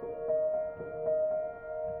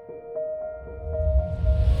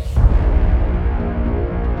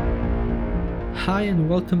Hi and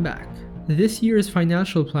welcome back. This year's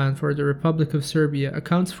financial plan for the Republic of Serbia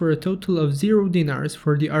accounts for a total of 0 dinars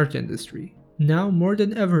for the art industry. Now more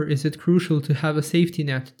than ever is it crucial to have a safety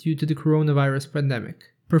net due to the coronavirus pandemic.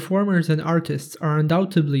 Performers and artists are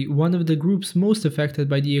undoubtedly one of the groups most affected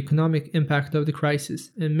by the economic impact of the crisis,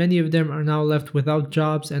 and many of them are now left without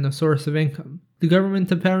jobs and a source of income. The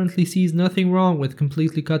government apparently sees nothing wrong with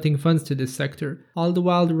completely cutting funds to this sector, all the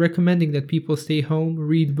while recommending that people stay home,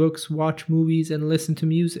 read books, watch movies, and listen to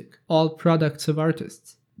music, all products of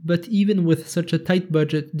artists. But even with such a tight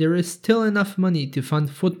budget, there is still enough money to fund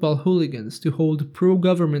football hooligans to hold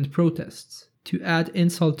pro-government protests. To add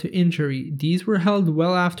insult to injury, these were held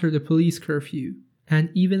well after the police curfew, and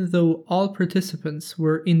even though all participants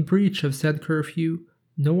were in breach of said curfew,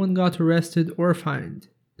 no one got arrested or fined.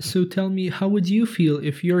 So tell me, how would you feel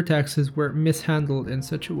if your taxes were mishandled in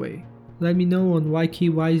such a way? Let me know on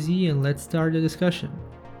YKYZ and let's start the discussion.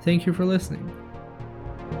 Thank you for listening.